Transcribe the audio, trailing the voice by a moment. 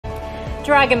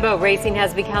Dragon boat racing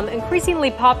has become increasingly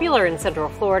popular in Central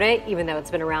Florida, even though it's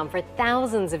been around for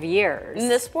thousands of years.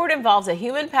 The sport involves a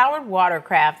human-powered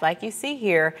watercraft like you see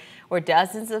here, where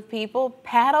dozens of people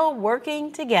paddle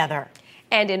working together.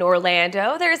 And in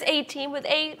Orlando, there's a team with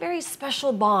a very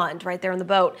special bond right there on the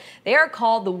boat. They are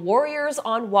called the Warriors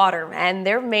on Water, and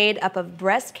they're made up of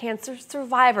breast cancer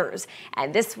survivors.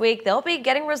 And this week, they'll be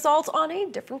getting results on a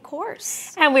different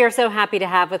course. And we are so happy to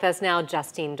have with us now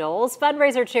Justine Doles,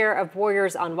 fundraiser chair of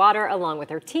Warriors on Water, along with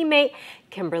her teammate,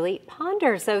 Kimberly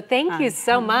Ponder. So thank you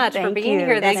so much for being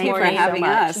here this morning. Thank you for having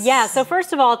us. Yeah, so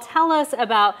first of all, tell us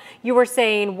about, you were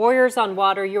saying Warriors on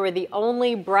Water, you were the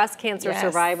only breast cancer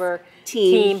survivor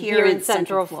team here in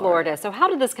Central Florida. So how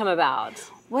did this come about?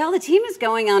 Well, the team is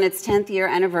going on its 10th year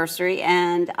anniversary,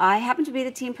 and I happen to be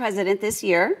the team president this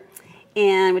year,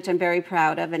 and which I'm very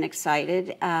proud of and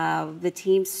excited. The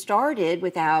team started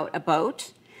without a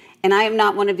boat, and I am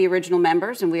not one of the original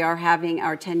members, and we are having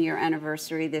our 10-year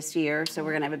anniversary this year, so we're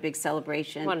going to have a big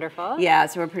celebration. Wonderful. Yeah,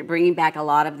 so we're bringing back a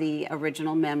lot of the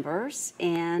original members,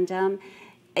 and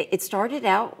it started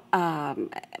out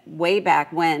way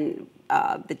back when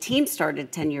the team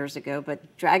started 10 years ago,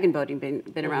 but dragon boating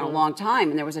been around a long time,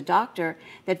 and there was a doctor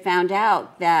that found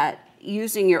out that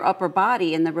using your upper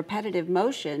body and the repetitive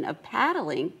motion of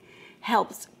paddling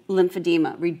helps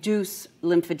lymphedema, reduce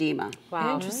lymphedema.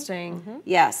 Wow. Interesting.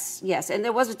 Yes, yes. And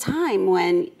there was a time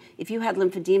when if you had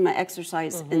lymphedema,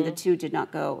 exercise and the two did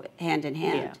not go hand in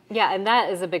hand. Yeah, and that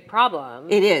is a big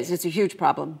problem. It is. It's a huge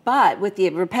problem. But with the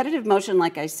repetitive motion,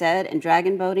 like I said, and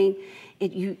dragon boating,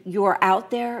 you are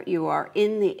out there, you are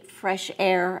in the fresh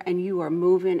air, and you are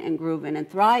moving and grooving and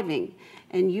thriving.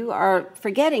 And you are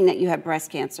forgetting that you have breast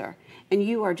cancer. And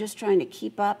you are just trying to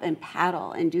keep up and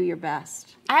paddle and do your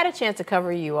best. I had a chance to cover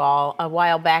you all a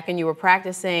while back, and you were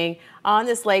practicing on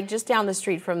this lake just down the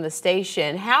street from the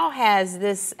station. How has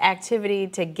this activity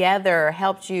together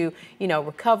helped you,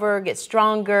 recover, get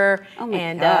stronger,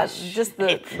 and just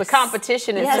the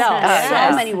competition itself?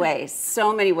 So many ways,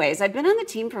 so many ways. I've been on the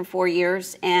team for 4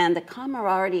 years, and the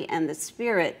camaraderie and the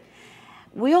spirit,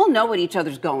 we all know what each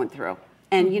other's going through.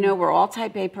 And, we're all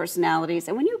type A personalities.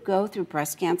 And when you go through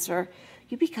breast cancer,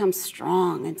 you become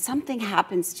strong and something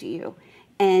happens to you.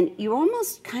 And you're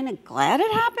almost kind of glad it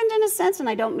happened in a sense. And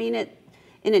I don't mean it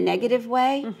in a negative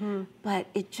way, but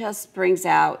it just brings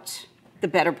out the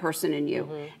better person in you.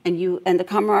 And the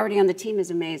camaraderie on the team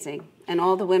is amazing. And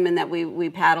all the women that we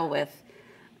paddle with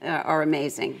are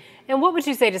amazing. And what would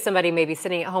you say to somebody maybe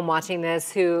sitting at home watching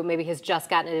this who maybe has just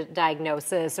gotten a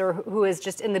diagnosis or who is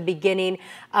just in the beginning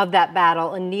of that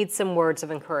battle and needs some words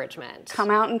of encouragement? Come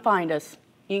out and find us.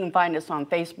 You can find us on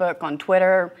Facebook, on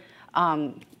Twitter.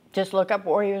 Just look up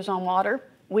Warriors on Water.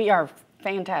 We are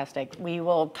fantastic. We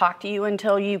will talk to you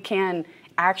until you can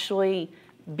actually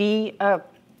be a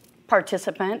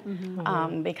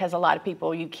participant because a lot of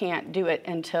people, you can't do it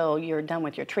until you're done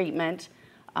with your treatment.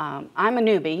 I'm a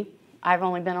newbie. I've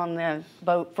only been on the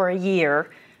boat for a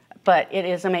year, but it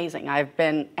is amazing. I've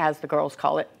been, as the girls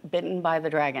call it, bitten by the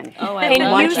dragon. Oh,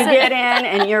 and once you get in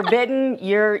and you're bitten,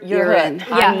 you're in. Yeah.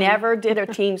 I never did a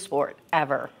team sport,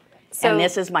 ever. And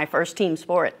this is my first team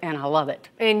sport, and I love it.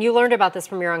 And you learned about this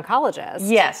from your oncologist.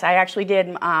 Yes, I actually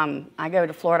did. I go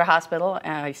to Florida Hospital,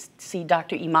 and I see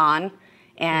Dr. Iman,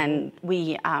 and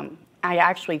I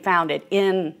actually found it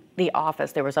in the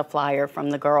office. There was a flyer from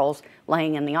the girls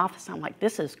laying in the office. I'm like,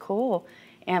 this is cool.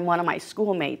 And one of my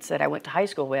schoolmates that I went to high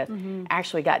school with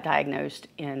actually got diagnosed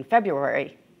in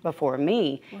February before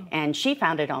me, and she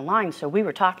found it online. So we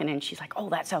were talking, and she's like, oh,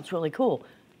 that sounds really cool.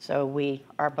 So we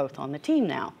are both on the team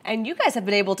now. And you guys have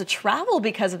been able to travel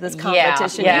because of this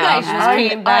competition. Yeah. You guys just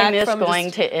came back I miss from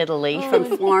going to Italy. From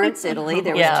Florence, Italy.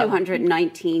 There was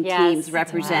 219 teams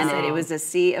represented. Wow. It was a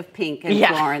sea of pink in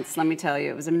Florence, let me tell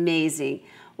you. It was amazing.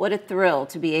 What a thrill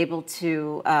to be able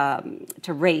to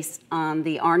race on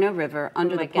the Arno River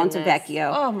under the Ponte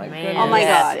Vecchio. Oh my goodness. Oh my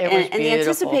God. It was and the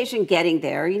anticipation getting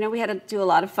there, we had to do a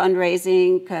lot of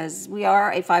fundraising because we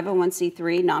are a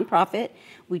 501c3 nonprofit.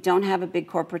 We don't have a big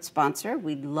corporate sponsor.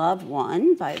 We'd love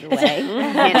one, by the way.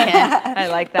 I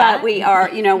like that. But we are,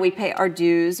 we pay our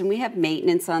dues, and we have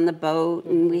maintenance on the boat,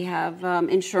 and we have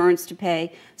insurance to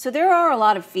pay. So there are a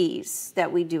lot of fees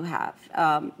that we do have,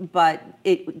 but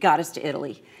it got us to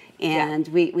Italy. And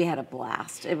we had a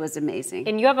blast. It was amazing.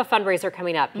 And you have a fundraiser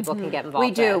coming up. People can get involved.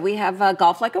 We do. We have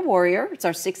Golf Like a Warrior. It's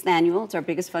our 6th annual. It's our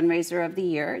biggest fundraiser of the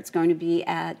year. It's going to be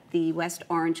at the West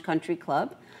Orange Country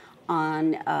Club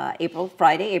on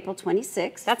Friday, April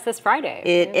 26th. That's this Friday.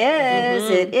 It is.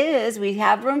 It is. We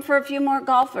have room for a few more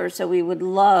golfers, so we would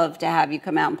love to have you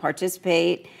come out and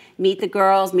participate. Meet the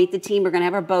girls, meet the team. We're going to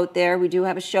have our boat there. We do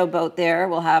have a show boat there.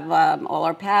 We'll have all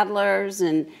our paddlers,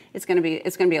 and it's going to be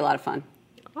a lot of fun.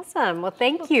 Awesome. Well,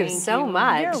 thank you so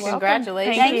much. You're welcome.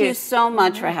 Congratulations. Thank you so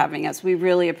much for having us. We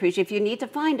really appreciate it. If you need to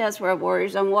find us, we're at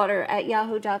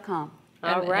warriorsonwater@yahoo.com.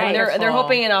 All right. And they're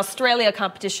hoping an Australia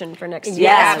competition for next year.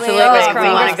 Yes, absolutely.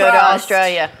 We want to go to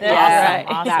Australia.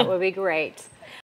 Awesome. That would be great.